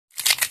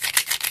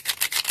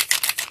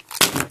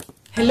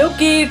Hello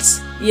kids,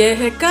 ये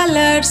है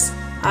colours.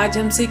 आज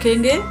हम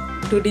सीखेंगे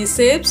 2D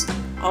शेप्स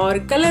और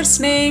कलर्स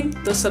नेम।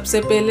 तो सबसे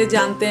पहले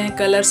जानते हैं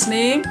colours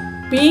name.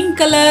 Pink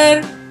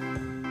colour,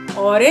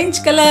 orange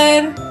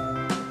colour,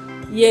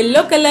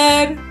 yellow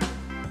colour,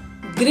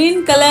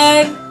 green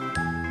colour,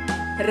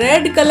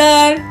 red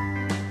colour,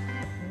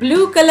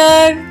 blue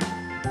colour,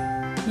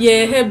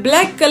 ये है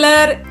black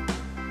colour.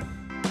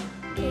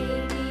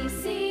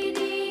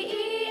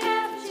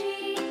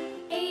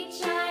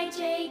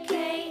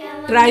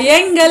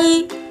 Triangle,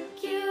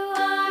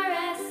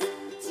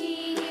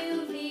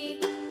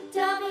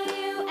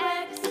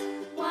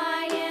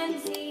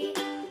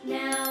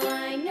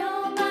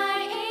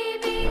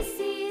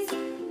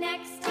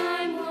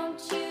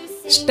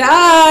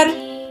 star,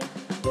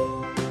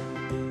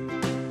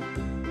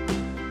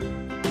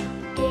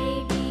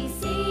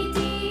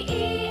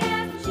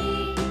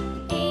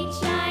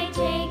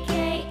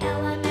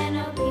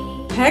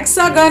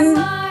 hexagon,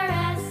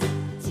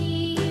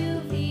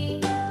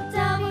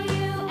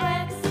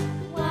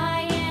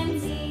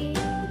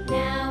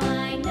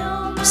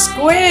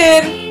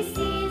 square,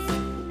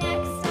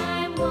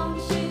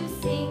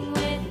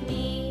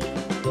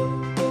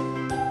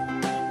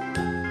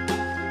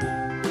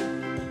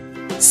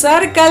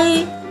 circle,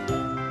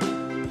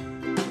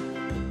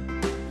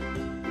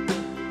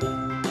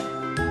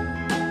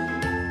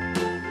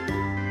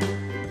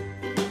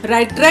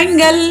 right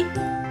triangle,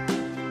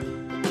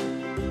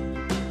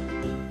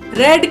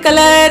 red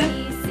colour,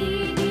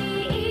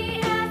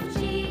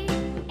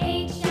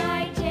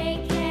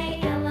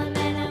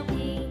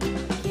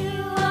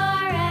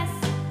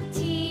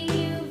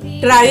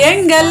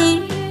 triangle,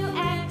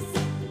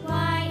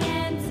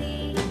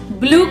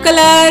 blue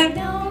colour,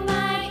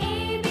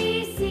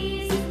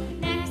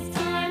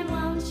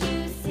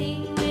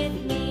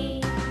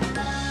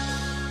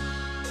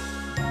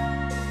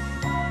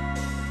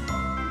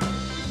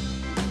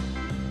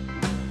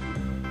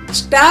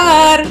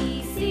 star,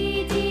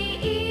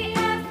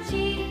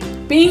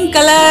 pink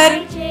colour,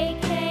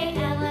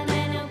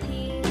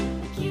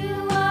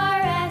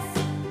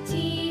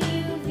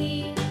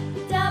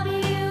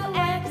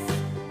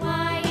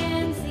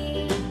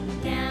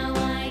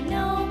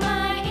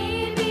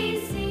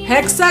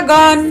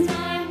 hexagon,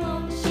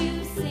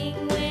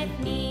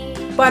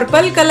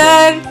 purple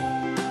colour,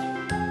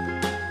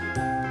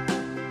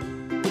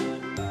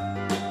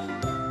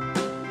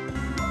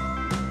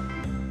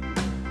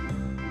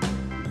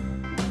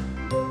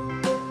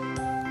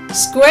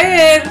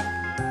 square,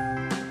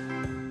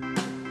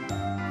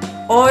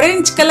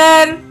 orange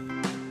colour,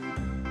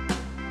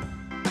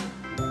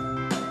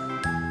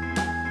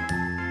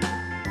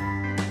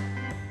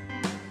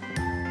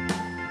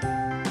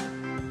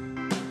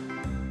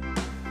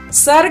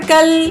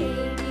 circle,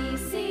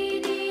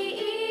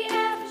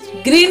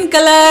 green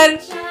colour,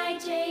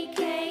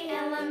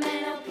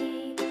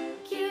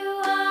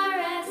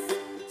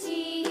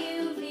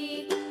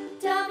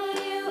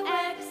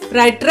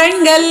 right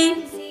triangle,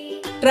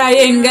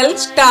 triangle,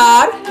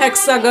 star,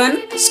 hexagon,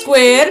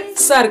 square,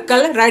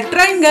 circle, right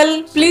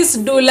triangle. Please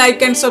do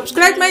like and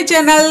subscribe my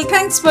channel.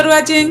 Thanks for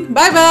watching.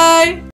 Bye bye.